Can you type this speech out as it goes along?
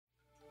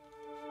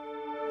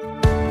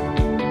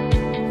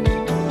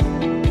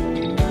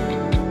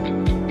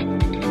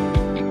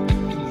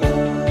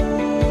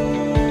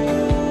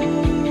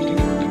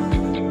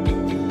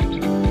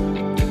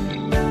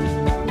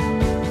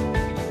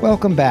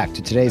Welcome back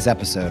to today's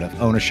episode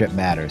of Ownership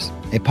Matters,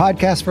 a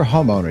podcast for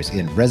homeowners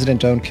in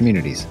resident-owned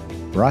communities,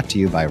 brought to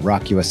you by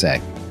Rock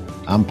USA.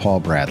 I'm Paul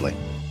Bradley.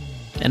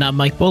 And I'm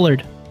Mike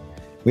Bullard.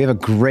 We have a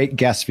great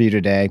guest for you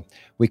today.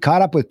 We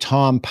caught up with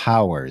Tom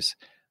Powers,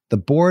 the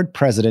board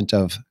president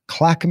of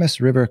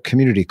Clackamas River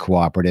Community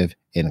Cooperative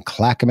in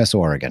Clackamas,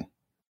 Oregon.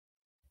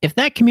 If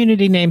that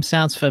community name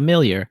sounds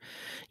familiar,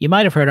 you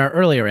might have heard our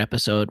earlier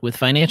episode with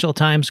Financial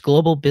Times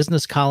global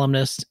business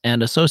columnist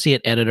and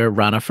associate editor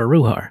Rana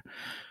Foroohar.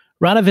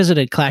 Rana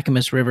visited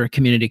Clackamas River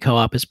Community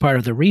Co-op as part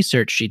of the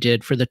research she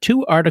did for the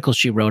 2 articles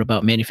she wrote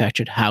about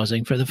manufactured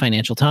housing for the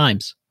Financial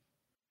Times.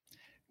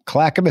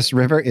 Clackamas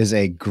River is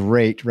a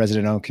great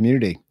resident-owned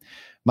community.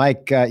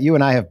 Mike, you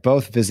and I have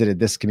both visited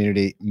this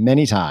community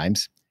many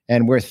times,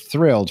 and we're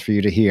thrilled for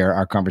you to hear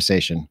our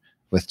conversation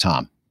with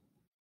Tom.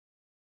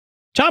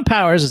 Tom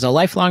Powers is a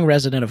lifelong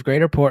resident of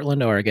Greater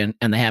Portland, Oregon,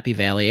 and the Happy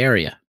Valley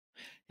area.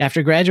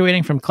 After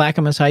graduating from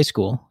Clackamas High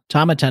School,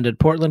 Tom attended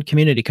Portland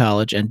Community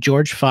College and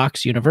George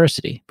Fox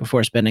University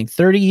before spending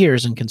 30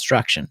 years in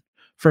construction,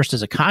 first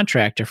as a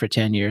contractor for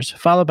 10 years,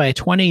 followed by a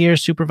 20-year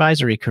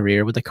supervisory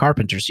career with the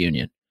Carpenters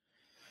Union.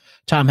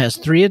 Tom has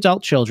 3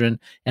 adult children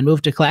and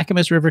moved to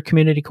Clackamas River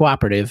Community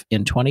Cooperative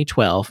in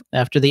 2012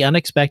 after the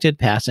unexpected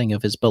passing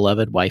of his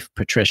beloved wife,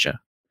 Patricia.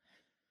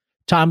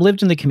 Tom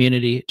lived in the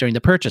community during the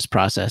purchase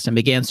process and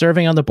began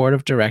serving on the board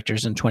of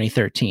directors in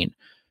 2013,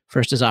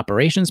 first as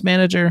operations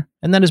manager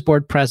and then as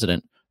board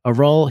president, a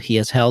role he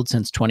has held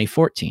since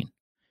 2014.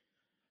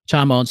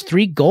 Tom owns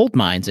 3 gold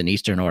mines in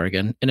Eastern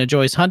Oregon and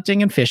enjoys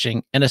hunting and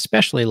fishing and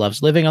especially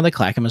loves living on the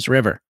Clackamas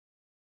River.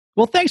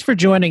 Well, thanks for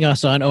joining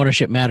us on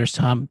Ownership Matters,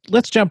 Tom.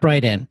 Let's jump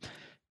right in.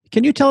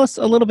 Can you tell us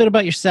a little bit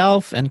about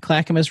yourself and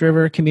Clackamas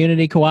River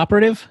Community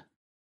Cooperative?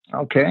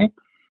 Okay.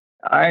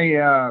 I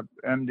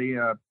am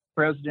the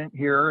president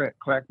here at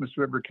Clackamas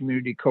River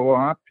Community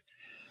Co-op.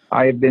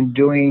 I have been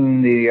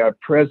doing the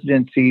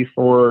presidency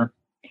for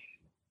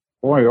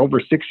over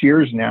 6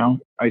 years now.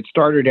 I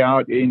started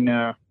out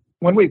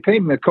when we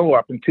became the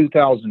co-op in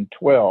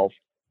 2012.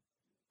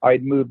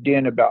 I'd moved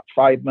in about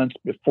 5 months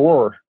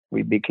before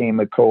we became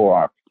a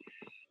co-op.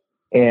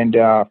 And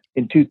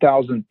in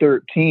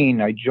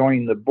 2013, I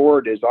joined the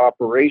board as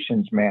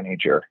operations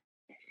manager.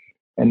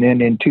 And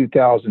then in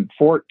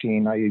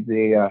 2014,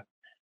 they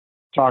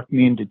talked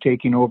me into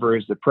taking over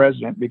as the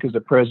president because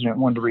the president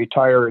wanted to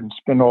retire and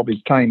spend all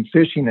his time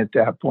fishing at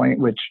that point,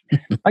 which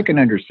I can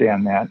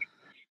understand that.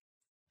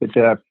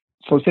 But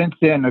so since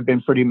then, I've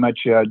been pretty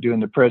much doing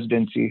the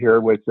presidency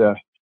here with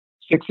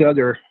 6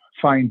 other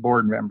fine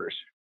board members.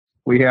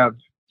 We have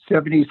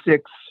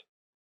 76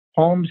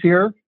 homes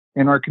here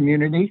in our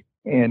community,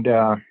 and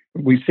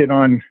we sit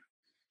on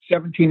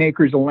 17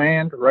 acres of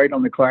land right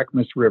on the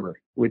Clackamas River,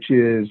 which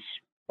is,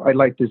 I'd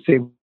like to say,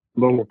 a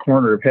little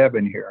corner of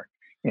heaven here.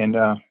 And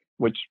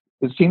which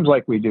it seems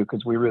like we do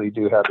because we really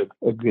do have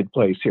a good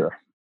place here.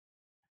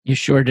 You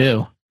sure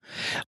do.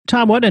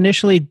 Tom, what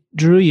initially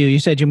drew you? You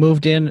said you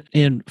moved in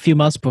a few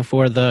months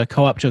before the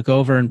co-op took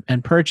over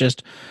and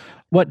purchased.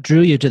 What drew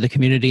you to the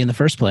community in the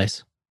first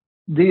place?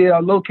 The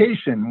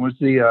location was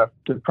the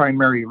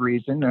primary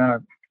reason.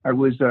 I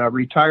was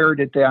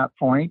retired at that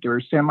point, or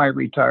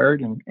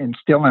semi-retired, and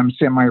still am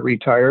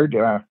semi-retired.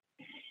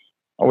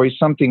 Always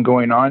something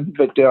going on,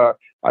 but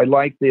I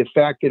like the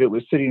fact that it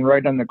was sitting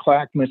right on the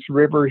Clackamas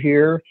River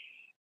here,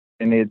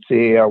 and it's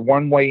a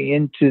one-way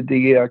into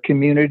the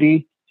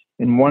community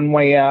and one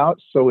way out,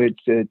 so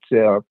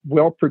it's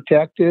well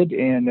protected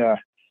and a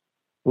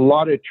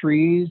lot of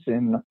trees,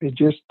 and it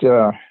just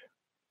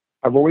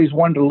I've always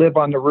wanted to live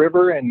on the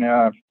river, and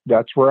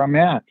that's where I'm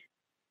at.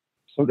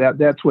 So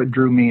that's what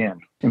drew me in,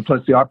 and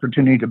plus the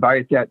opportunity to buy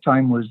at that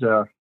time was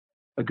a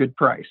good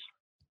price.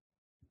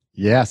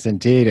 Yes,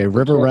 indeed. A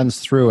river runs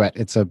through it.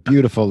 It's a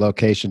beautiful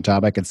location,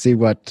 Tom. I can see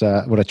what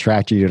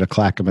attracted you to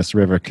Clackamas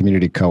River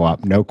Community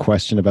Co-op. No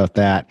question about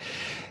that.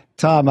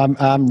 Tom,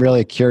 I'm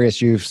really curious.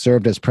 You've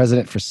served as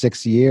president for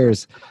 6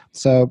 years.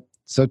 So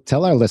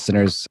tell our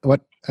listeners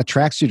what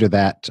attracts you to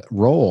that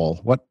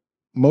role. What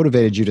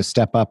motivated you to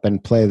step up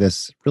and play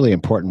this really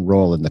important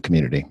role in the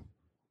community?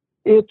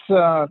 It's,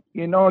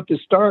 to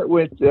start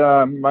with,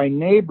 my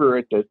neighbor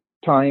at the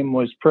time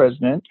was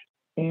president,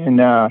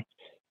 and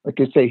like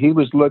I say, he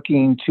was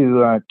looking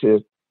to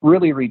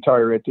really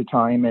retire at the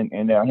time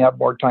and have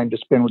more time to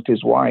spend with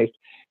his wife.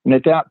 And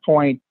at that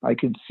point, I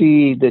could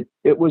see that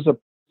it was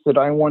that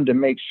I wanted to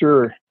make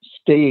sure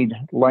stayed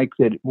like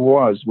that it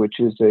was, which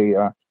is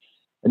a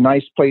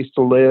nice place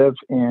to live.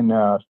 And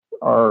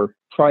our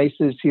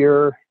prices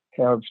here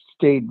have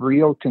stayed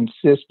real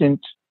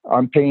consistent.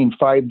 I'm paying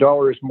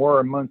 $5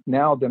 more a month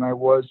now than I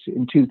was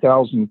in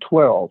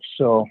 2012.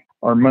 So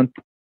our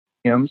monthly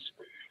premiums,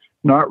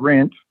 not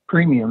rent,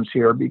 premiums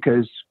here,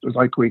 because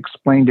like we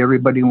explained to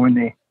everybody when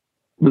they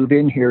move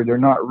in here, they're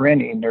not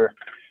renting,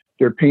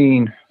 they're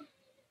paying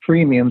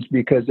premiums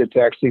because it's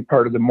actually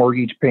part of the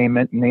mortgage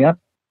payment and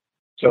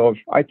so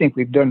I think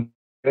we've done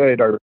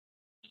good.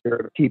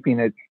 They're keeping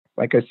it,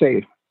 like I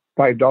say,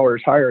 $5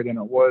 higher than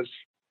it was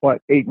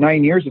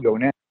 8-9 years ago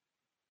now.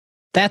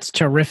 That's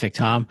terrific,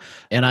 Tom.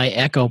 And I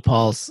echo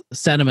Paul's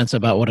sentiments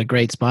about what a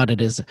great spot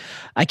it is.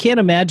 I can't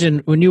imagine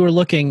when you were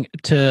looking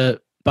to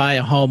buy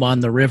a home on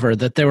the river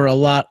that there were a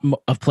lot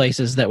of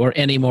places that were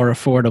any more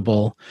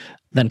affordable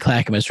than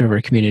Clackamas River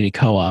Community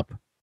Co-op.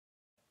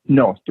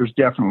 No, there's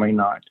definitely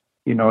not.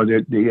 You know,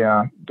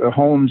 the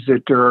homes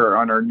that are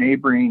on our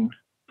neighboring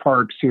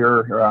parks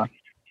here,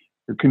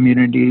 the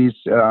communities,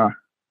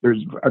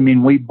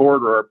 we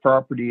border, our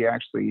property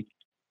actually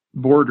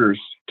borders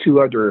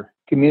two other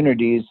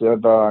communities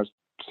of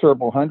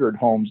several hundred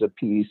homes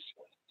apiece.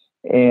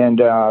 And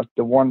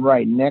the one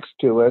right next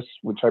to us,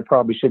 which I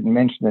probably shouldn't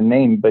mention the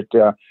name, but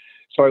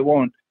so I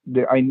won't.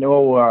 I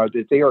know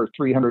that they are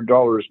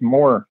 $300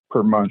 more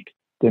per month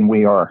than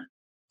we are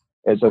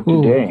as of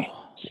today.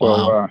 So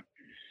wow.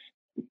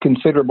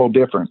 Considerable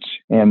difference.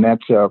 And that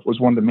was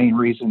one of the main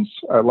reasons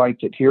I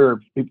liked it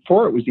here.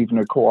 Before it was even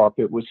a co-op,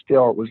 it was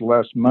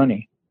less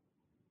money.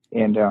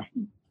 And it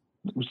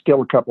was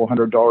still a couple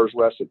 $100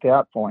 less at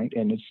that point.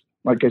 And it's,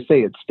 like I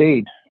say, it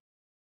stayed.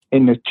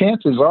 And the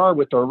chances are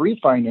with our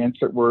refinance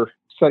that we're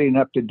setting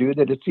up to do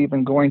that, it's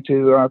even going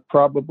to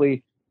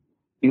probably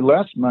be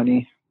less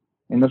money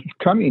in the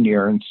coming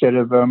year instead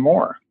of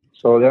more.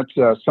 So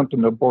that's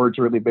something the board's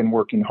really been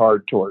working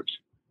hard towards.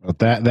 Well,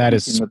 that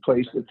is keeping the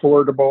place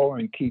affordable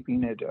and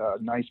keeping it a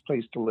nice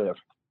place to live.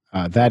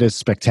 That is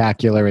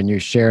spectacular, and you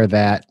share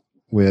that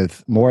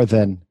with more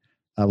than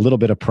a little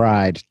bit of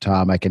pride,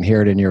 Tom. I can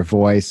hear it in your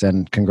voice,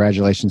 and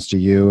congratulations to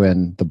you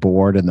and the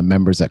board and the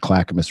members at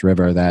Clackamas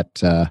River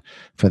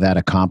for that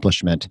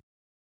accomplishment.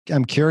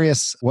 I'm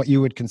curious what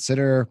you would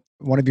consider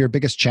one of your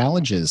biggest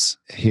challenges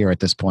here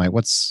at this point.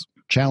 What's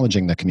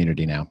challenging the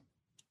community now?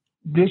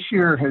 This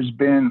year has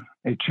been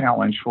a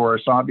challenge for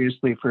us,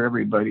 obviously for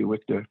everybody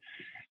with the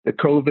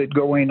COVID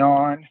going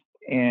on.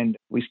 And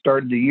we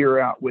started the year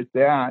out with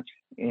that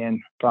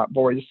and thought,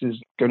 boy, this is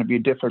going to be a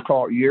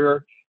difficult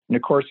year. And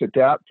of course, at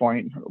that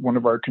point, one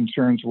of our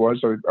concerns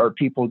was, are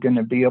people going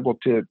to be able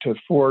to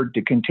afford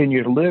to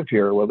continue to live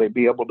here? Will they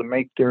be able to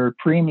make their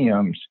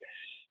premiums?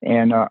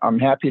 And I'm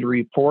happy to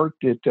report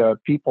that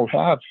people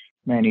have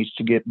managed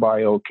to get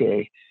by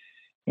okay.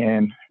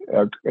 And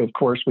of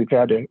course, we've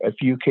had a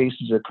few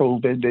cases of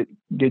COVID that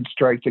did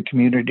strike the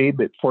community,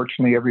 but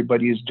fortunately,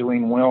 everybody is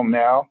doing well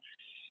now.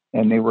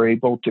 And they were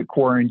able to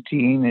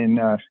quarantine,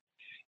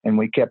 and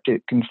we kept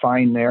it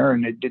confined there,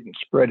 and it didn't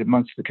spread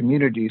amongst the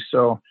community.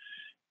 So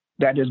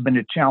that has been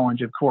a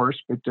challenge, of course,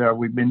 but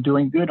we've been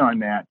doing good on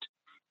that.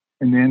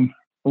 And then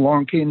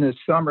along came this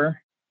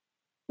summer,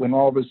 when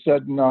all of a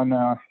sudden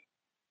on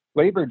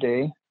Labor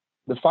Day,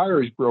 the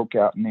fires broke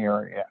out in the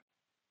area.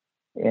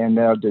 And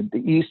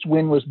the east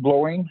wind was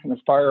blowing, and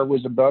the fire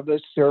was above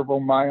us several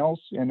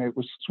miles, and it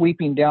was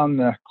sweeping down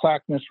the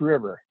Clackamas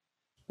River.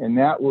 And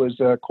that was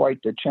quite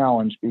the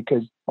challenge,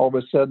 because all of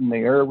a sudden the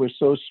air was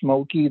so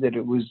smoky that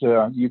it was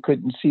you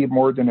couldn't see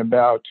more than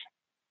about,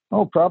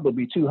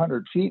 probably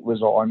 200 feet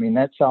was all. I mean,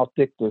 that's how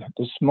thick the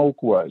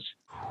smoke was.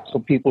 So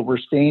people were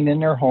staying in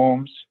their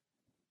homes.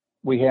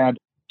 We had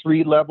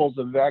 3 levels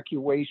of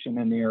evacuation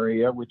in the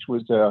area, which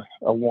was a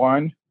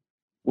 1,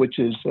 which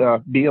is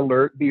be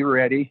alert, be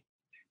ready.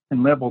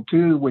 And level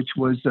 2, which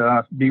was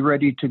be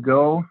ready to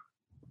go,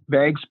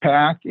 bags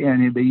packed,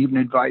 and they even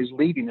advised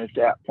leaving at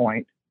that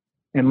point.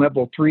 And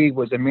level 3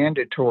 was a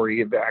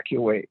mandatory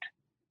evacuate.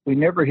 We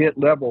never hit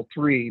level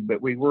 3,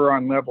 but we were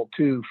on level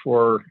 2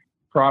 for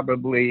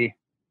probably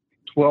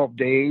 12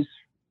 days.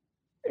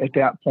 At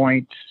that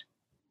point,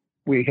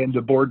 we had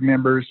the board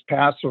members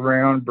pass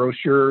around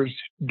brochures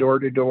door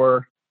to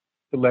door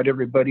to let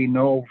everybody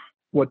know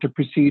what the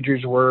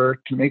procedures were,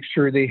 to make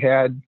sure they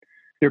had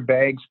their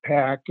bags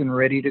packed and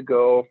ready to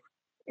go,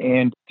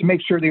 and to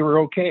make sure they were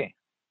okay.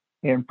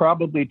 And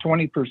probably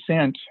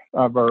 20%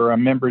 of our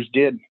members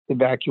did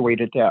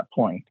evacuate at that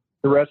point.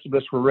 The rest of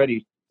us were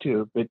ready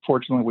to, but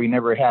fortunately we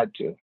never had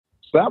to.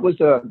 So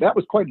that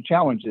was quite a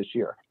challenge this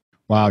year.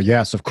 Wow,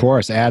 yes, of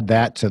course. Add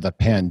that to the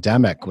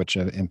pandemic, which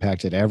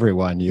impacted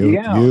everyone.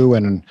 You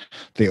and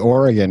the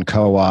Oregon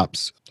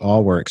co-ops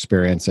all were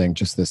experiencing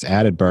just this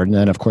added burden.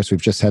 And of course, we've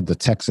just had the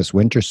Texas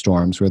winter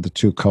storms where the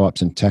 2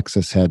 co-ops in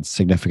Texas had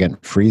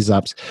significant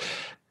freeze-ups.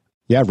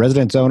 Yeah,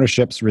 residents'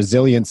 ownership's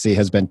resiliency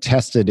has been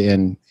tested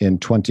in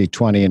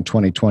 2020 and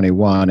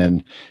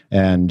 2021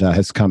 and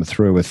has come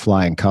through with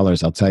flying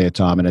colors, I'll tell you,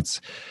 Tom. And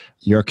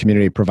your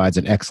community provides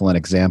an excellent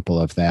example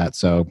of that.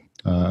 So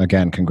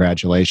again,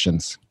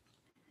 congratulations.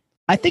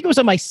 I think it was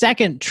on my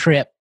second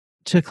trip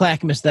to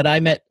Clackamas that I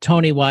met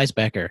Tony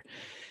Weisbecker.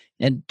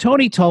 And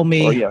Tony told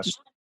me,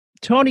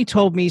 Tony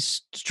told me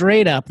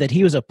straight up that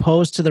he was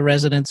opposed to the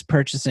residents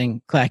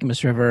purchasing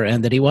Clackamas River,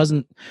 and that he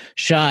wasn't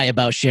shy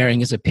about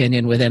sharing his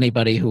opinion with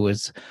anybody who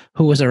was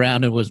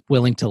around and was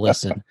willing to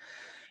listen.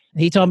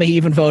 He told me he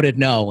even voted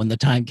no when the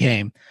time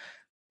came.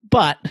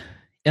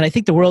 And I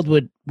think the world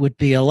would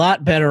be a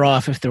lot better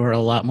off if there were a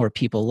lot more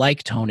people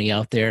like Tony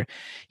out there.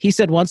 He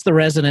said once the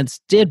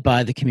residents did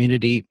buy the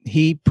community,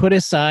 he put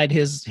aside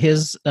his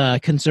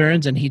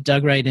concerns and he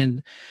dug right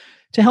in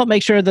to help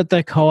make sure that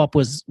the co-op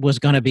was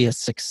going to be a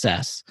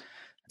success.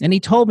 And he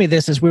told me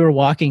this as we were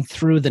walking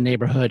through the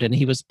neighborhood, and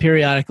he was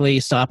periodically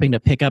stopping to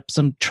pick up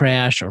some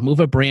trash or move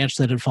a branch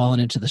that had fallen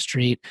into the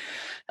street.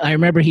 I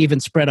remember he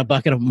even spread a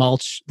bucket of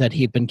mulch that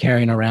he'd been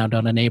carrying around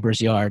on a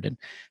neighbor's yard.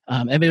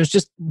 And it was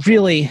just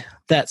really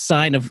that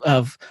sign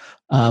of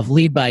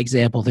lead by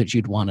example that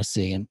you'd want to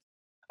see. And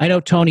I know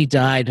Tony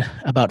died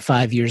about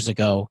 5 years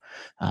ago,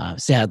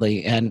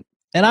 sadly. And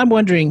I'm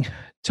wondering,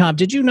 Tom,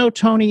 did you know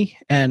Tony,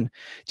 and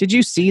did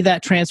you see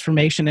that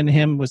transformation in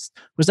him? Was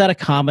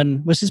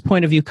his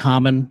point of view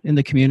common in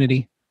the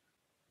community?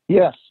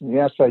 Yes,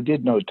 I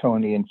did know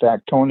Tony. In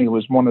fact, Tony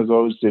was one of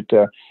those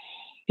that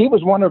he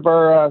was one of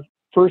our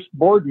first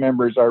board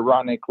members,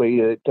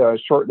 ironically. That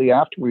shortly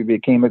after we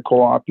became a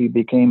co-op, he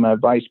became a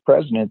vice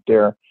president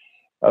there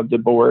of the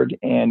board,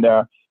 and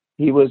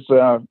he was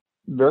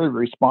very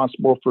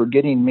responsible for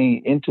getting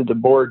me into the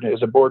board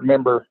as a board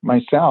member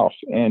myself.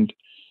 And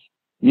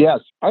yes,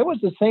 I was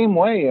the same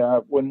way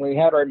when we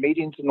had our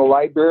meetings in the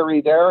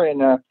library there in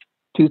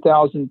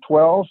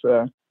 2012.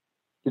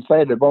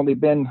 Decided I've only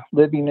been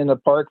living in the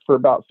park for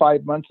about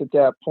 5 months at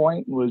that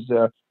point. Was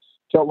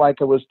felt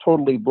like I was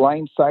totally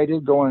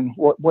blindsided, going,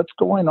 what's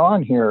going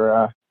on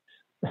here?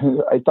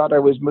 I thought I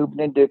was moving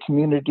into a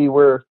community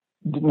where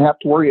I didn't have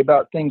to worry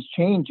about things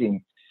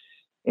changing.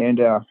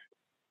 And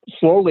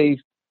slowly,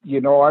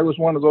 I was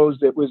one of those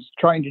that was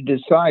trying to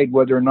decide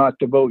whether or not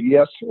to vote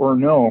yes or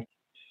no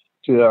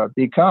to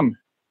become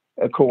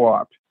a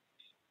co-op.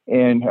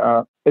 And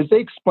as they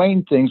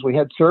explained things, we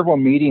had several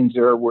meetings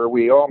there where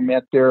we all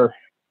met there.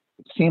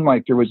 It seemed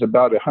like there was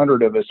about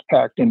 100 of us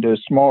packed into a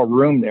small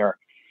room there.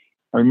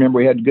 I remember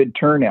we had good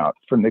turnout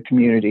from the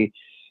community,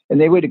 and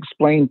they would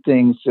explain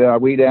things.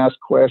 We'd ask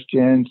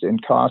questions,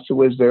 and Casa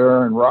was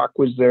there, and Rock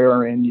was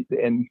there, and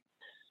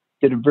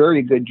did a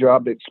very good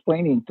job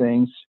explaining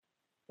things,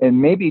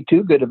 and maybe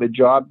too good of a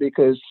job,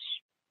 because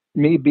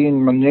me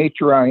being the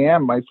nature I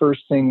am, my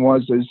first thing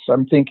is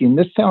I'm thinking,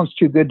 this sounds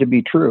too good to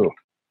be true.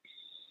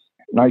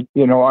 And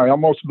I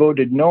almost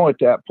voted no at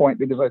that point,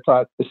 because I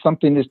thought, if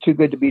something is too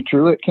good to be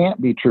true, it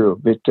can't be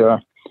true. But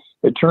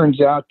it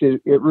turns out that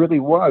it really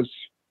was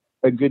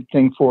a good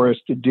thing for us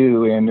to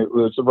do, and it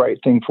was the right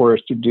thing for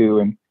us to do.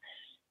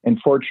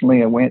 And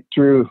fortunately, I went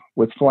through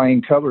with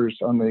flying colors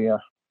on the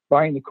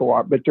buying the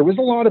co-op. But there was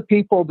a lot of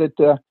people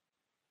that,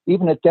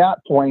 even at that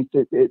point,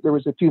 there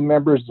was a few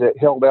members that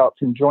held out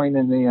from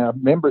joining the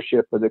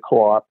membership of the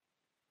co-op.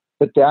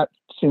 But that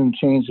soon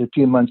changed a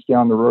few months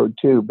down the road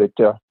too. But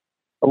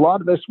a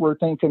lot of us were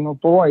thinking, oh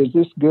boy, is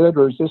this good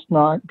or is this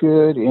not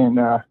good? And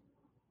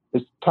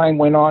as time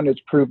went on, it's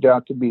proved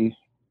out to be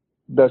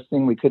the best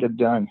thing we could have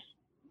done.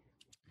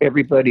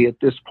 Everybody at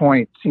this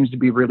point seems to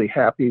be really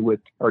happy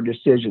with our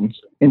decisions.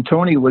 And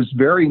Tony was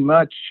very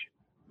much,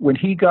 when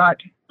he got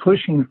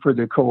pushing for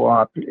the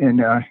co-op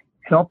and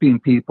helping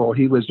people,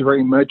 he was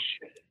very much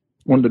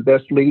one of the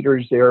best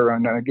leaders there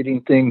on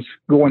getting things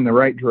going the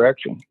right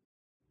direction.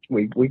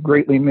 We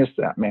greatly miss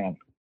that man.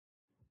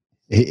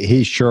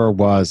 He sure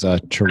was a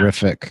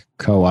terrific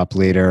co-op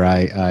leader.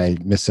 I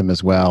miss him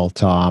as well,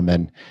 Tom,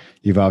 and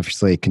you've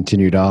obviously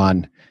continued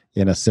on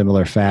in a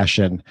similar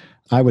fashion.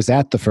 I was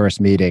at the first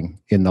meeting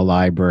in the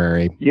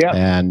library,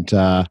 and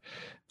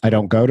I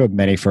don't go to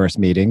many first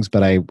meetings,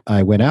 but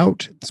I went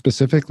out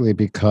specifically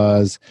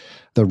because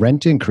the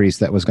rent increase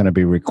that was going to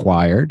be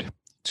required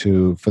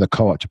for the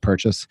co-op to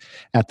purchase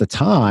at the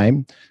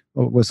time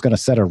was going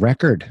to set a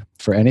record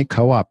for any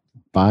co-op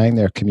buying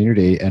their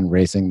community and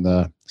raising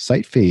the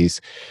site fees.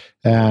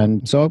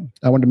 And so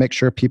I wanted to make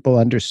sure people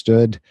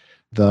understood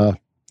the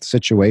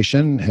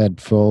situation,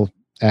 had full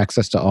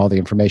access to all the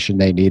information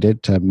they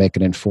needed to make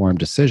an informed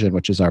decision,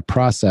 which is our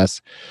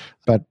process.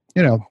 But,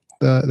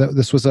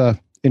 this was a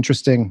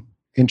interesting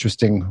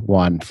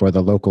one for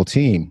the local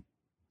team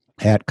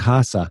at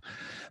Casa.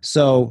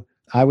 So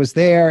I was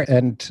there,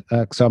 and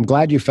so I'm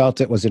glad you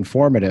felt it was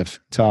informative,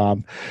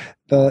 Tom.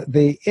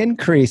 The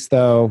increase,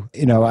 though,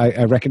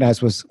 I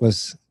recognize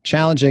was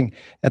challenging.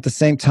 At the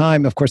same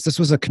time, of course, this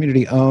was a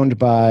community owned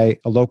by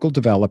a local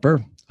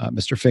developer,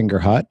 Mr.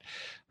 Fingerhut,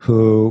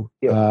 who,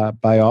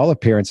 by all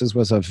appearances,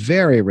 was a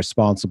very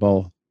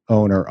responsible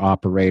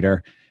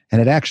owner-operator,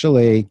 and it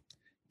actually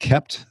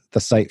kept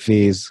the site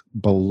fees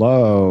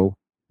below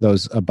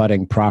those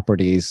abutting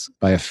properties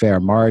by a fair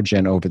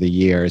margin over the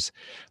years.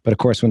 But of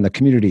course, when the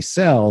community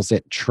sells,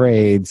 it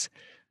trades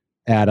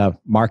at a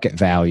market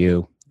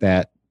value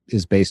that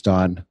is based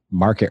on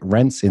market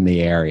rents in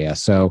the area.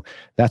 So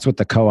that's what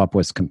the co-op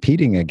was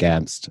competing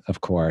against,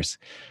 of course,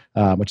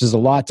 which is a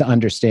lot to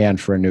understand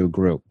for a new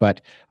group.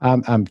 But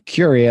I'm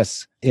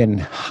curious, in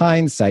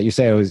hindsight, you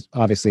say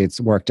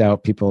it's worked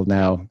out. People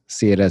now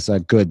see it as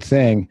a good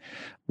thing.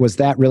 Was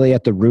that really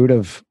at the root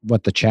of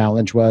what the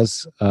challenge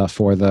was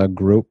for the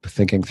group,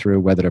 thinking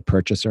through whether to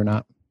purchase or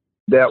not?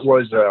 That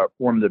was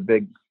one of the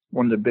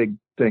big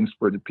things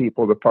for the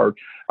people of the park.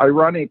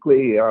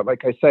 Ironically,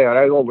 like I say,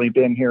 I'd only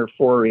been here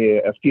for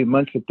a few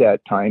months at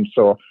that time.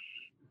 So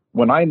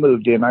when I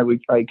moved in,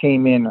 I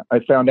came in.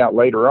 I found out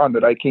later on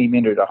that I came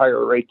in at a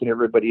higher rate than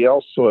everybody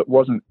else, so it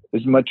wasn't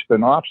as much of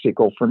an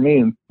obstacle for me.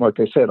 And like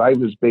I said, I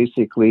was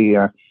basically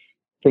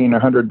paying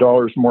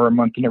 $100 more a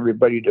month than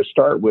everybody to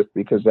start with,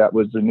 because that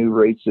was the new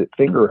rates that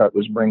Fingerhut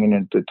was bringing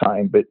in at the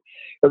time. But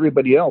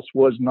everybody else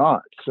was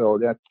not. So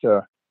that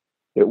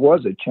it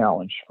was a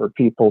challenge for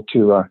people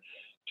to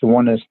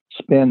want to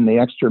spend the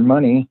extra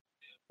money.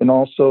 And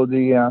also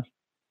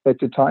at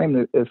the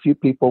time, a few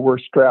people were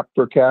strapped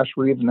for cash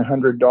where even the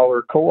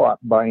 $100 co-op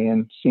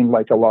buy-in seemed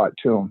like a lot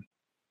to them.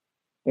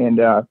 And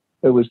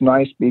it was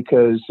nice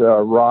because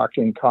Rock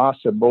and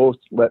CASA both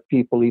let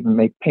people even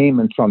make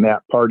payments on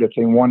that part if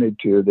they wanted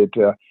to,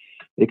 that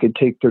they could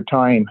take their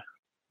time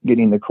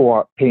getting the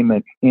co-op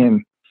payment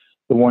in,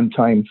 the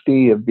one-time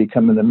fee of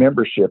becoming the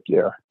membership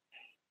there.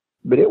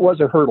 But it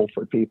was a hurdle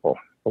for people.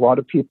 A lot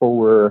of people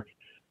were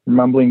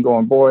mumbling,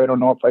 going, boy, I don't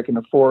know if I can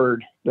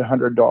afford the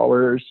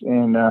 $100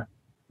 and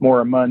more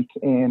a month.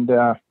 And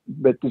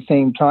but at the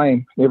same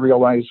time, they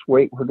realized,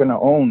 wait, we're going to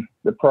own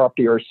the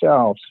property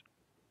ourselves.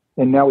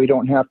 And now we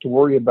don't have to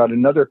worry about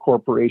another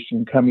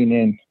corporation coming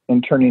in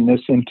and turning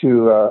this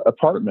into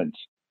apartments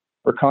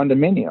or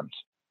condominiums.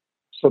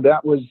 So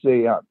that was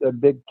a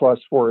big plus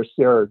for us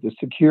there, the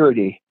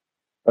security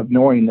of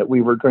knowing that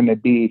we were going to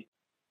be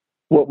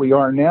what we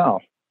are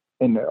now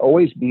and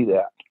always be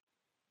that.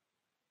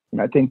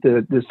 And I think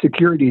the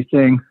security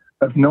thing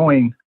of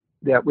knowing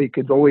that we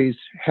could always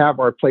have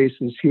our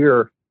places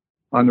here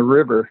on the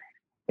river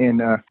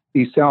and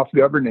be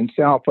self-governed and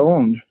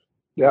self-owned,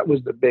 that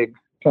was the big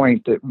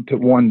point that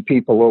won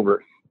people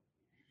over.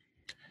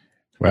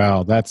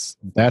 Well, that's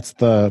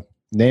the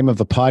name of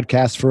the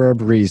podcast for a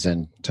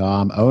reason,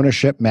 Tom.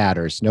 Ownership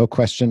matters. No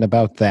question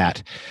about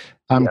that.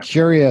 I'm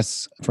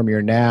curious, from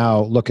your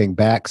now looking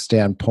back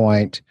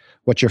standpoint,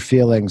 what your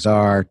feelings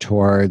are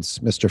towards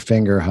Mr.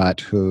 Fingerhut,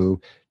 who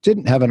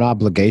didn't have an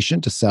obligation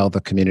to sell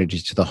the community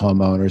to the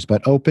homeowners,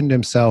 but opened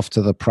himself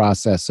to the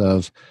process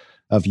of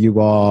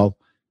you all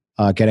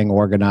getting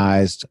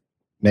organized,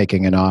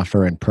 making an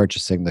offer, and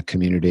purchasing the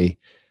community.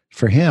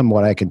 For him,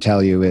 what I can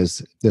tell you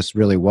is this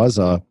really was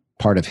a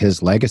part of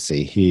his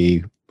legacy.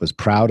 He was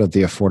proud of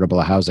the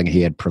affordable housing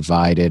he had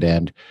provided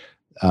and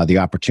the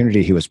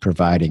opportunity he was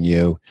providing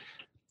you.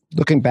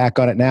 Looking back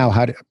on it now,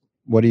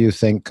 what do you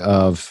think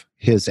of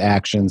his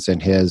actions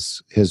and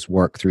his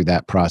work through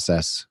that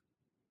process?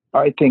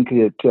 I think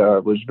it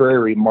was very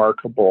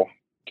remarkable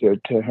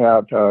to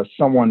have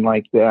someone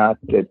like that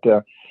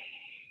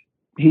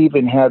he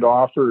even had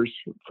offers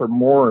for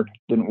more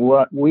than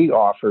what we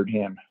offered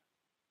him.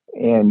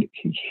 And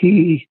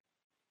he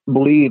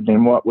believed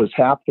in what was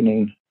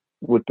happening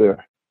with the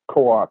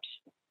co-ops.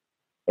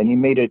 And he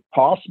made it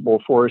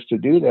possible for us to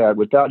do that.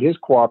 Without his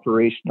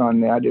cooperation on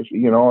that, if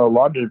a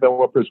lot of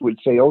developers would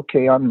say,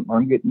 okay, I'm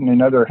getting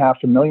another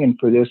 $500,000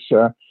 for this.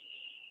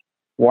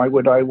 Why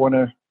would I want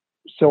to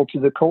sell to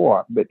the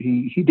co-op? But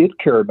he did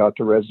care about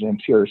the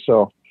residents here.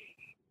 So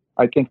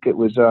I think it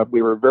was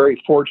we were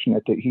very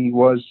fortunate that he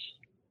was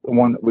the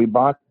one that we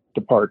bought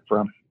the part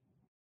from.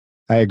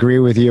 I agree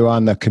with you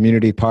on the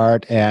community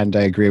part, and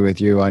I agree with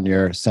you on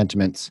your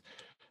sentiments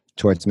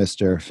towards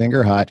Mr.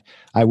 Fingerhut.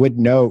 I would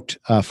note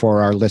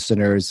for our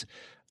listeners,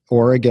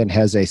 Oregon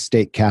has a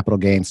state capital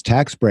gains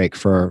tax break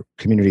for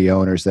community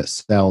owners that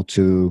sell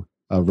to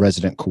a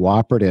resident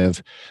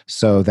cooperative,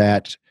 so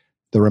that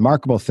the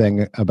remarkable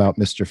thing about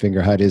Mr.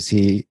 Fingerhut is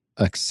he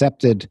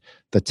accepted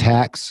the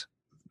tax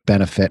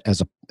benefit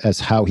as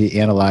how he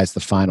analyzed the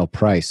final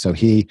price. So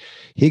he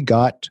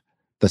got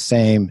the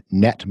same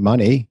net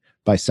money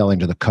by selling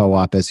to the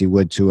co-op as he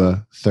would to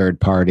a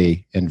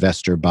third-party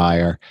investor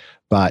buyer.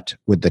 But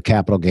with the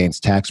capital gains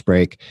tax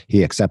break,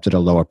 he accepted a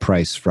lower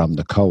price from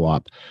the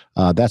co-op.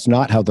 That's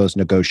not how those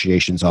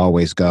negotiations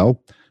always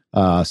go.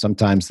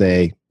 Sometimes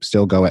they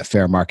still go at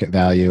fair market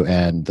value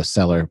and the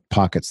seller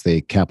pockets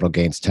the capital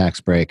gains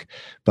tax break.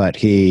 But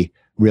he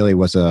really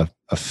was a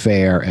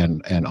fair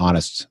and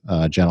honest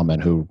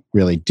gentleman who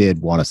really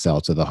did want to sell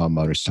to the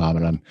homeowners, Tom.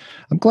 And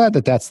I'm glad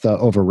that that's the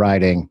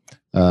overriding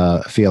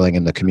feeling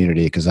in the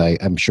community, because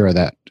I'm sure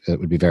that it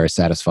would be very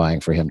satisfying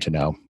for him to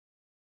know.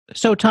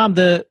 So, Tom,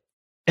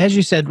 as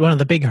you said, one of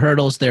the big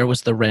hurdles there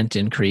was the rent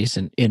increase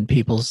in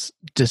people's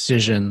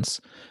decisions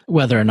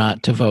whether or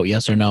not to vote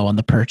yes or no on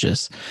the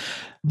purchase.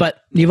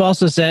 But you've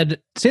also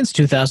said since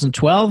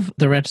 2012,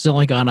 the rent has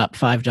only gone up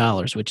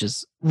 $5, which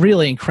is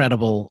really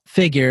incredible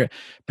figure,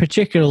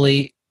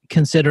 particularly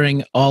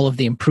considering all of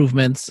the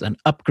improvements and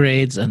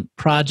upgrades and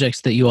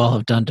projects that you all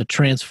have done to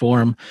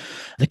transform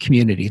the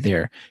community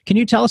there. Can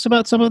you tell us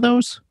about some of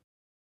those?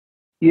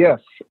 Yes,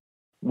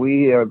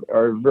 we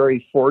are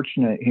very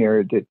fortunate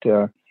here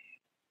that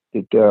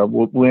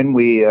when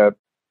we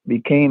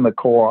became a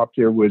co-op,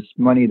 there was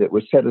money that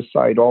was set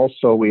aside.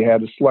 Also, we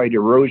had a slight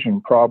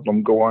erosion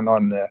problem going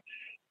on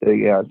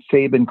the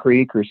Sabin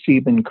Creek or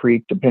Sebin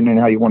Creek, depending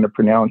on how you want to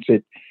pronounce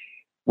it,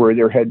 where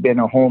there had been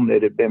a home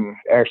that had been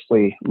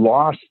actually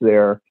lost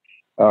there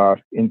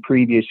in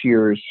previous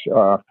years.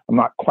 I'm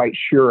not quite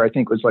sure. I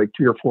think it was like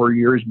 3 or 4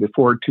 years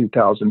before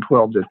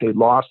 2012 that they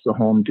lost the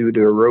home due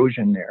to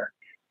erosion there.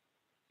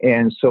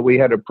 And so we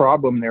had a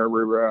problem there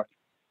where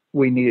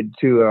we needed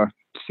to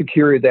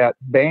secure that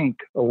bank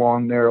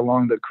along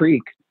the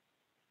creek.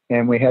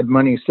 And we had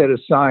money set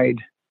aside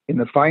in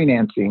the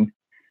financing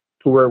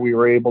to where we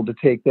were able to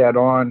take that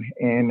on.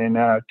 And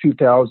in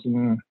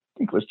 2000, I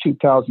think it was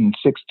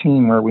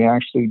 2016, where we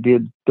actually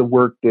did the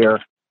work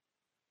there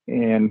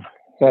and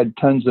had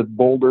tons of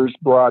boulders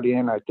brought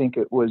in. I think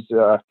it was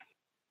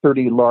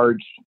 30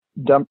 large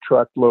dump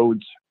truck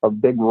loads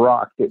of big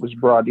rock that was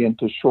brought in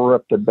to shore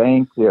up the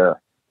bank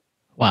there.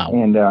 Wow.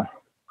 And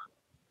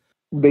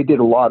they did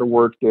a lot of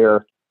work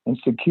there and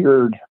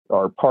secured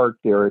our park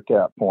there at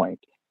that point.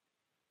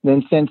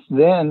 Then since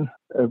then,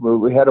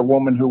 we had a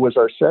woman who was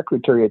our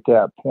secretary at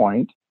that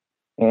point,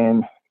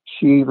 and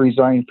she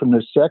resigned from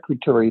the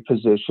secretary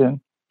position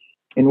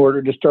in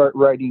order to start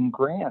writing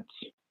grants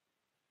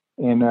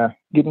and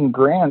getting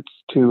grants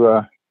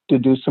to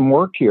do some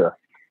work here.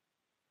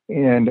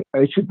 And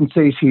I shouldn't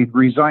say she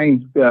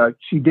resigned.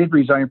 She did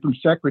resign from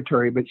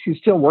secretary, but she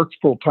still works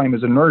full time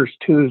as a nurse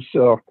too.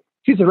 So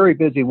she's a very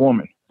busy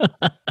woman.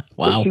 Wow.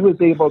 But she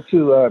was able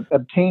to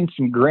obtain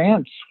some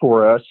grants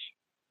for us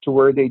to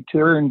where they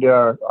turned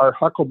our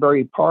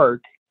Huckleberry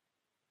Park,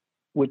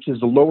 which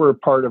is the lower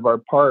part of our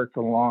park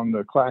along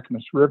the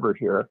Clackamas River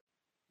here.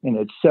 And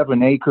it's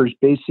 7 acres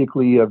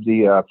basically of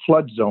the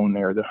flood zone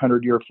there, the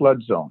 100-year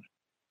flood zone.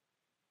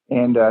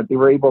 And they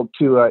were able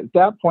to, at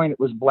that point, it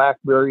was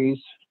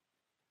blackberries,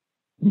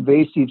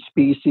 invasive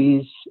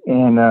species,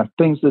 and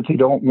things that they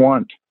don't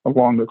want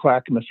along the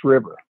Clackamas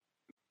River.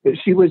 But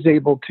she was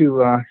able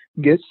to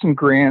get some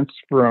grants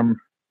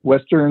from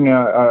Western,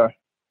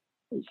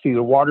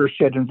 the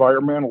Watershed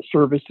Environmental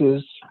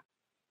Services,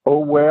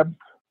 OWEB,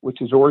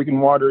 which is Oregon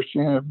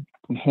Watershed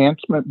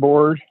Enhancement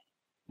Board,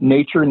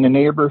 Nature in the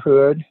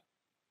Neighborhood,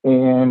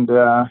 and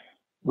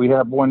we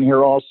have one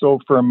here also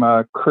from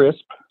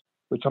CRISP,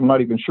 which I'm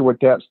not even sure what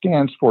that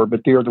stands for,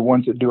 but they're the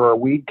ones that do our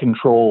weed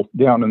control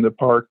down in the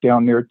park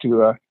down there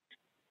to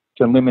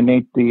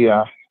eliminate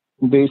the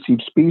invasive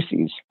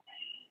species.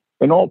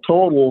 And all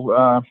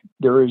total,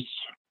 there is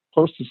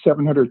close to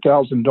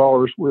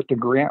 $700,000 worth of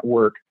grant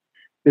work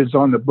is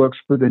on the books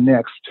for the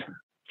next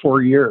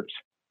 4 years.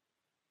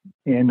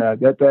 And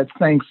that's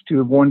thanks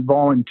to one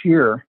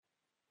volunteer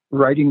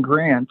writing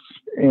grants.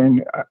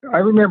 And I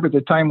remember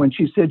the time when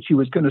she said she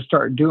was going to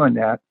start doing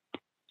that.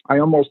 I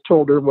almost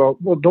told her, well,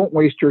 don't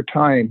waste your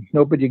time.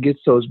 Nobody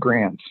gets those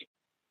grants.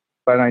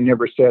 But I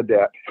never said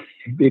that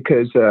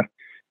because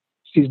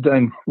she's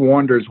done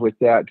wonders with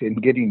that in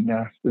getting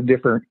the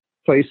different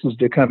places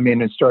to come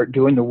in and start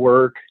doing the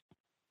work.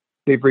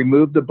 They've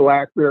removed the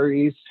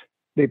blackberries.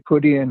 They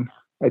put in,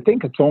 I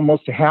think it's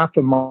almost a half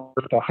a mile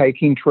of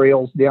hiking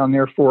trails down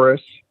there for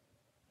us.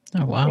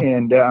 Oh, wow.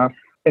 And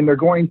they're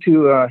going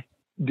to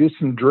do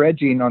some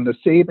dredging on the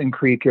Sabin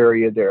Creek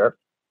area there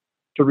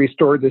to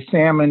restore the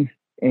salmon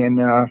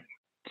and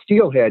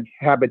steelhead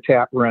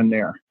habitat run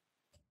there,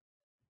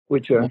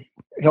 which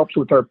helps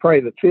with our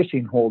private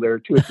fishing hole there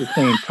too at the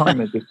same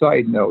time as a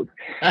side note.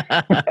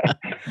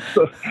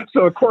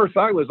 So of course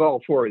I was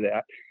all for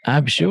that.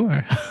 I'm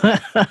sure.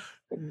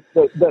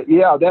 but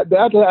yeah,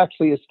 that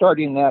actually is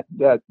starting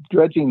that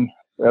dredging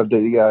of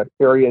the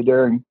area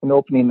there and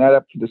opening that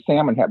up to the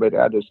salmon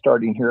habitat is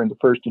starting here in the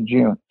 1st of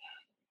June.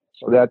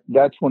 So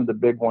that's one of the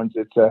big ones.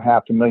 It's a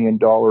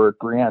 $500,000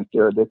 grant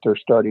there that they're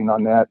starting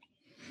on that.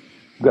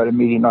 Got a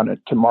meeting on it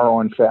tomorrow,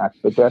 in fact,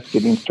 but that's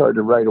getting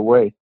started right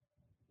away.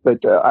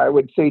 But I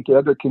would say to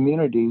other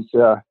communities,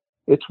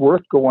 it's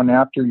worth going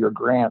after your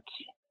grants.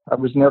 I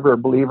was never a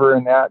believer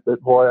in that,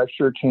 but boy, I've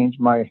sure changed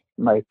my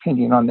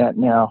opinion on that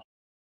now.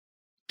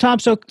 Tom,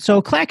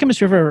 so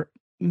Clackamas River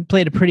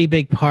played a pretty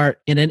big part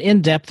in an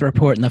in-depth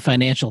report in the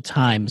Financial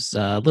Times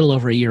a little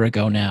over a year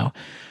ago now.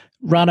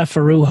 Rana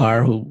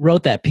Faruhar, who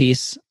wrote that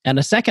piece, and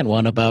a second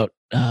one about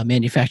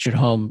manufactured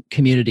home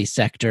community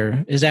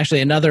sector, is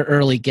actually another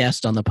early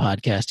guest on the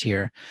podcast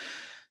here.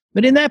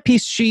 But in that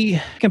piece, she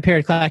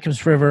compared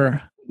Clackamas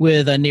River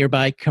with a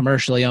nearby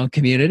commercially owned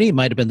community. It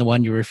might have been the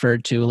one you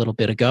referred to a little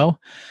bit ago.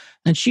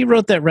 And she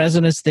wrote that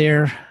residents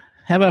there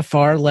have a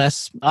far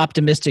less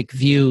optimistic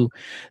view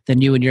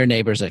than you and your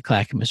neighbors at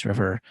Clackamas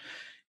River.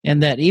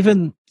 And that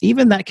even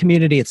that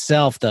community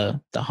itself, the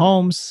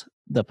homes,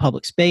 the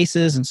public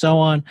spaces, and so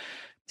on,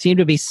 seem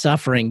to be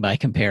suffering by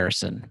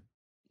comparison.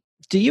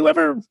 Do you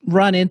ever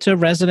run into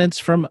residents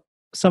from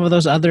some of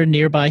those other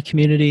nearby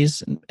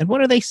communities? And what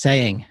are they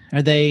saying?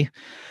 Are they,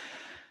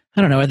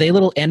 are they a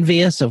little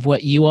envious of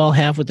what you all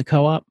have with the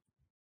co-op?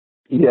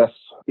 Yes,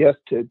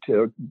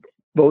 to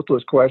both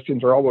those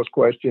questions or all those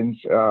questions.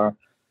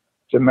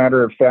 As a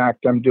matter of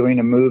fact, I'm doing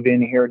a move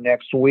in here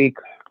next week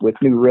with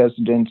new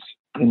residents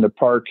in the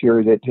park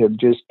here that have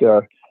just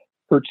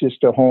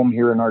purchased a home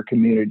here in our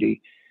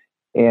community.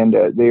 And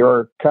they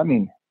are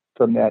coming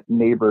from that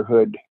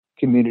neighborhood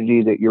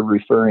community that you're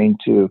referring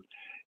to.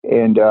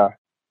 And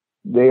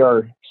they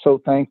are so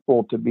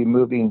thankful to be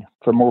moving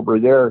from over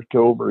there to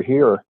over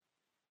here.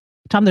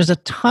 Tom, there's a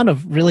ton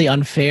of really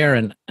unfair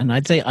and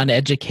I'd say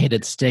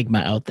uneducated stigma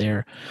out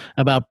there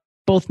about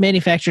both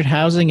manufactured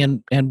housing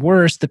and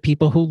worse, the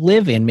people who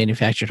live in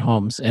manufactured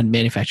homes and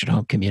manufactured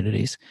home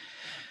communities.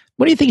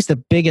 What do you think is the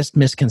biggest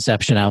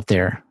misconception out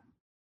there?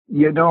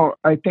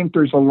 I think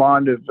there's a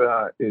lot of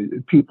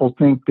people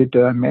think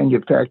that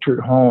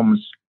manufactured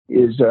homes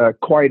is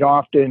quite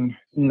often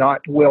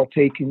not well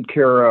taken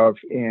care of,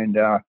 and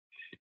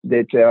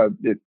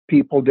that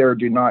people there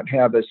do not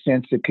have a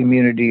sense of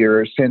community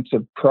or a sense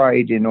of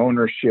pride in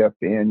ownership,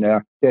 and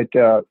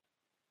that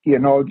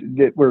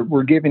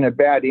we're giving a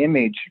bad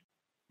image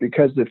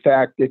because of the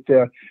fact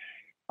that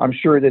I'm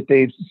sure that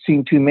they've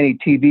seen too many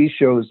TV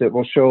shows that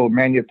will show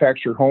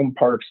manufactured home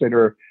parks that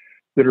are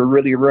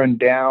really run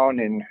down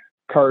and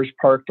cars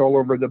parked all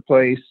over the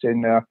place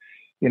and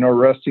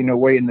rusting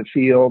away in the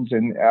fields.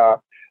 And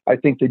I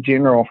think the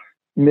general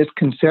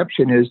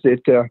misconception is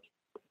that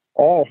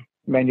all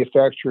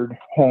manufactured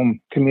home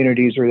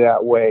communities are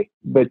that way,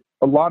 but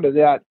a lot of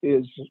that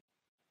is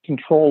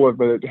control of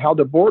how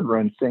the board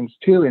runs things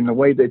too, in the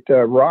way that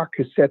Rock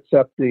has sets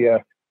up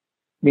the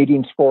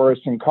meetings for us,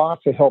 and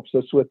CASA helps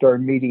us with our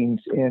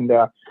meetings, and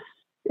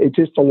it's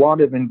just a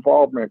lot of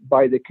involvement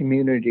by the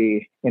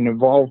community and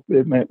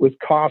involvement with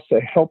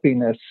CASA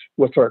helping us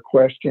with our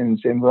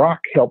questions, and Rock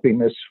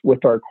helping us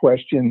with our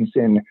questions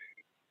and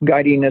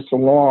guiding us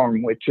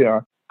along, which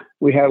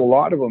we had a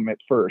lot of them at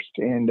first,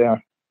 and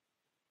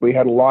we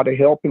had a lot of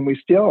help, and we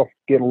still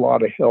get a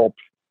lot of help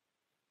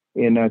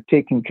in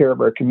taking care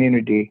of our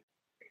community.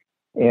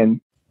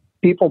 And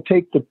people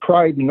take the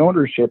pride in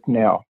ownership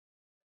now,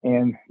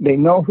 and they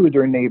know who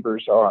their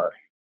neighbors are.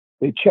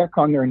 They check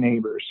on their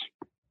neighbors.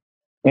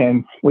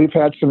 And we've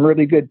had some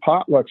really good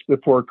potlucks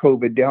before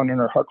COVID down in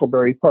our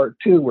Huckleberry Park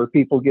too, where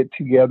people get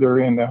together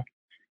and,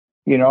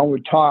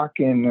 we talk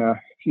and,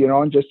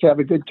 and just have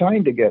a good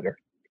time together.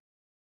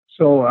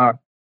 So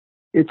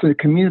it's a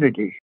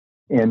community,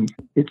 and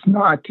it's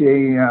not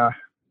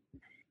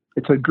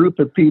it's a group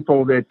of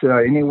people that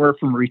anywhere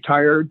from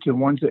retired to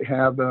ones that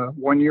have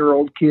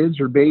 1-year-old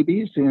kids or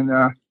babies.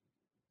 And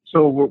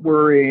so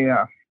we're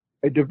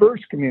a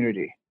diverse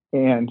community,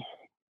 and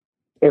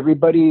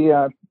everybody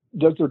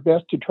does their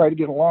best to try to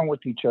get along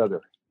with each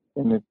other.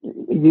 And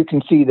you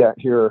can see that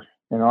here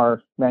in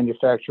our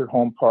manufactured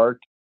home park.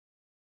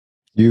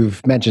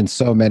 You've mentioned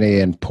so many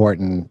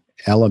important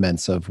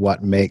elements of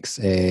what makes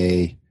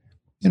a,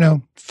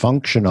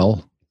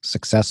 functional,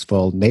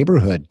 successful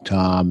neighborhood,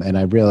 Tom. And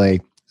I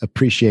really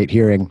appreciate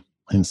hearing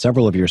in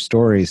several of your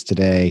stories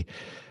today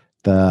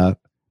the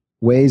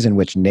ways in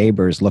which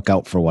neighbors look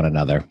out for one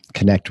another,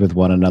 connect with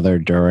one another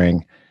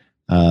during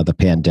the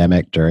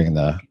pandemic, during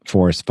the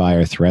forest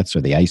fire threats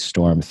or the ice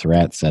storm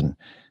threats, and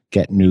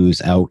get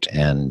news out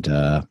and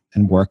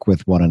work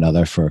with one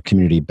another for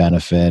community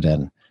benefit,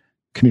 and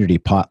community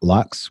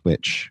potlucks,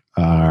 which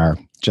are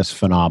just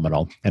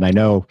phenomenal. And I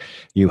know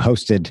you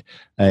hosted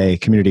a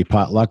community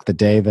potluck the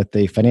day that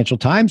the Financial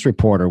Times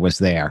reporter was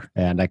there.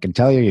 And I can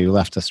tell you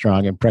left a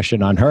strong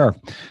impression on her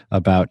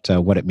about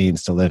what it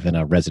means to live in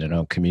a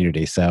resident-owned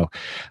community. So,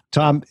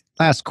 Tom,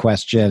 last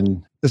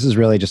question. This is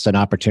really just an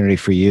opportunity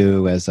for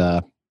you as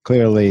a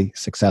clearly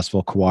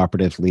successful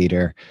cooperative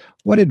leader.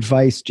 What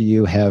advice do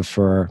you have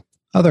for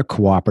other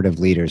cooperative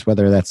leaders,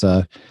 whether that's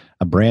a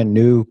brand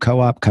new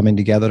co-op coming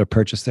together to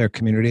purchase their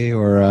community,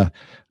 or a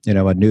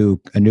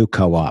new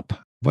co-op?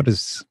 What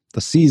does the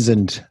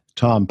seasoned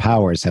Tom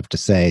Powers have to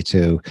say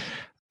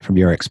from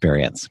your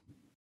experience?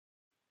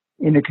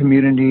 In a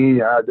community,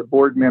 the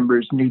board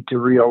members need to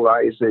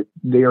realize that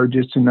they are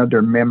just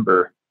another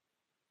member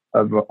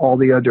of all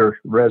the other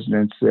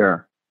residents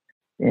there,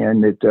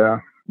 and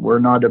that we're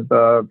not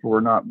above,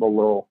 we're not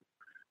below.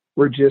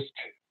 We're just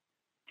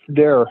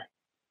there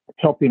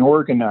helping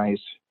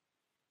organize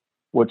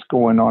what's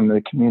going on in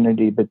the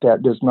community, but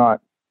that does not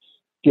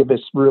give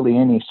us really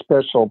any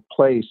special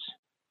place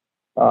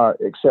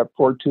except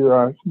for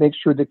to make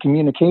sure the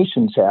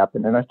communications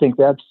happen. And I think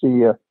that's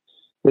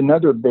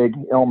another big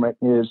element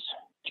is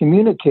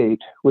communicate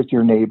with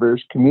your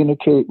neighbors,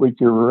 communicate with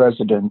your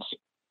residents.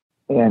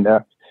 And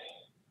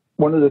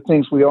one of the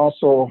things we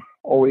also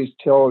always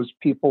tell is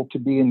people to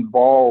be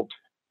involved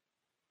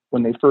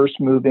when they first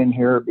move in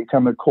here,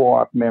 become a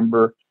co-op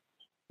member.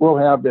 We'll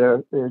have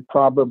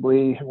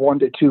probably 1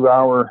 to 2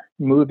 hour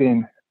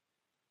move-in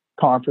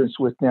conference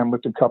with them,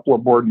 with a couple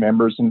of board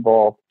members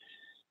involved,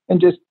 and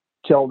just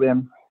tell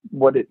them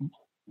what it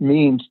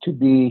means to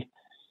be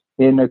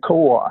in a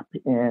co-op,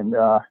 and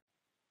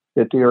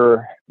that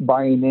they're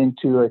buying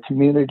into a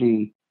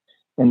community,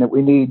 and that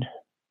we need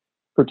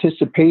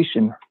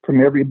participation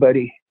from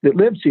everybody that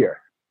lives here,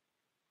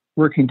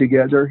 working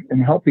together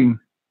and helping,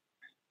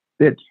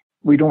 that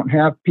we don't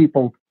have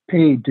people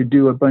paid to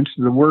do a bunch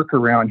of the work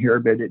around here,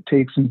 but it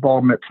takes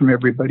involvement from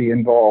everybody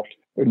involved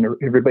and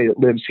everybody that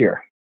lives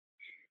here.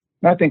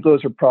 And I think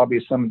those are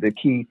probably some of the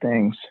key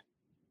things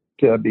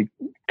to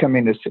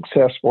becoming a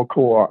successful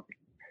co-op.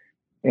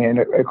 And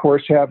of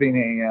course,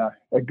 having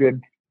a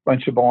good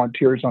bunch of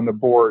volunteers on the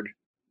board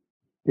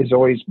has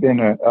always been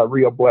a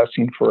real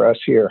blessing for us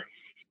here.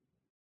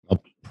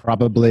 Well,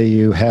 probably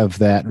you have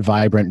that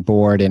vibrant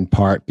board in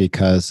part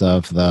because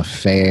of the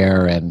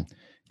fair and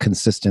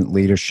consistent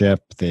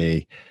leadership,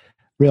 the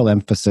real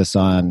emphasis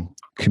on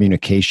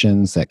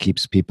communications that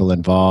keeps people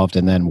involved,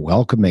 and then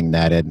welcoming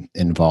that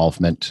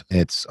involvement.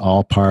 It's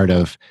all part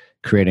of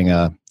creating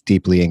a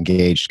deeply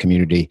engaged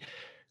community.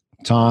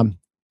 Tom,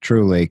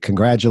 truly,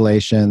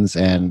 congratulations,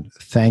 and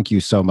thank you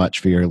so much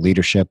for your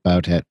leadership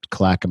out at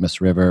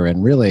Clackamas River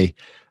and really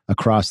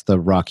across the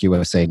Rock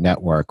USA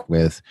network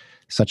with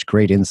such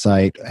great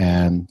insight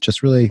and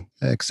just really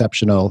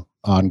exceptional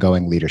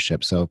ongoing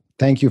leadership. So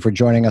thank you for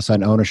joining us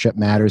on Ownership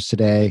Matters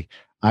today.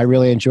 I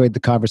really enjoyed the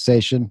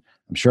conversation.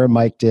 I'm sure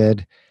Mike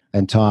did.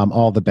 And Tom,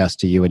 all the best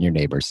to you and your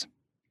neighbors.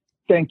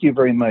 Thank you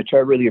very much. I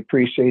really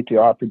appreciate the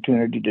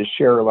opportunity to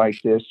share like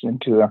this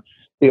and to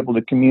be able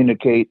to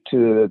communicate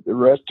to the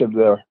rest of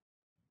the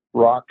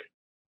Rock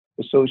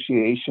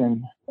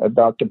Association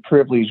about the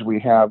privilege we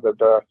have of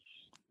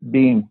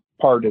being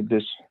part of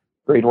this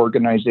great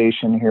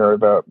organization here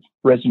of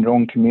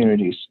resident-owned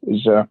communities.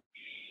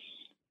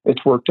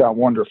 It's worked out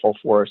wonderful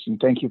for us, and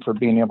thank you for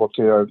being able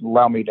to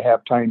allow me to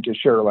have time to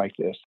share like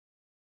this.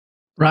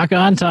 Rock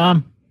on,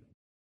 Tom.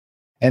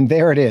 And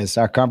there it is,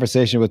 our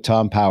conversation with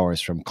Tom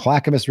Powers from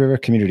Clackamas River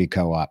Community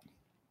Co-op.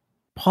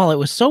 Paul, it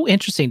was so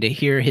interesting to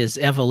hear his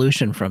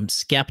evolution from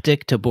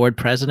skeptic to board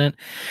president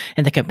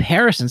and the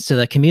comparisons to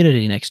the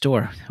community next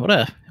door. What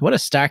a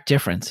stark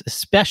difference,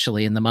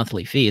 especially in the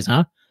monthly fees,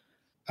 huh?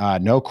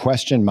 No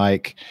question,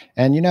 Mike.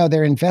 And,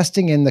 they're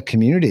investing in the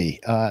community.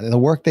 The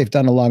work they've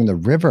done along the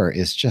river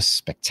is just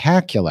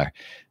spectacular.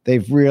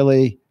 They've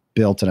really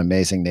built an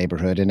amazing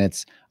neighborhood, and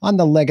it's on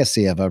the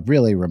legacy of a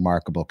really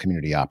remarkable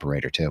community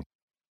operator, too.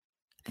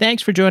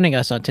 Thanks for joining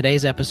us on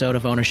today's episode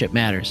of Ownership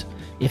Matters.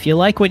 If you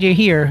like what you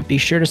hear, be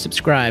sure to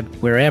subscribe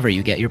wherever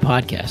you get your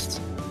podcasts.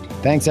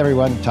 Thanks,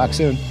 everyone. Talk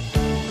soon.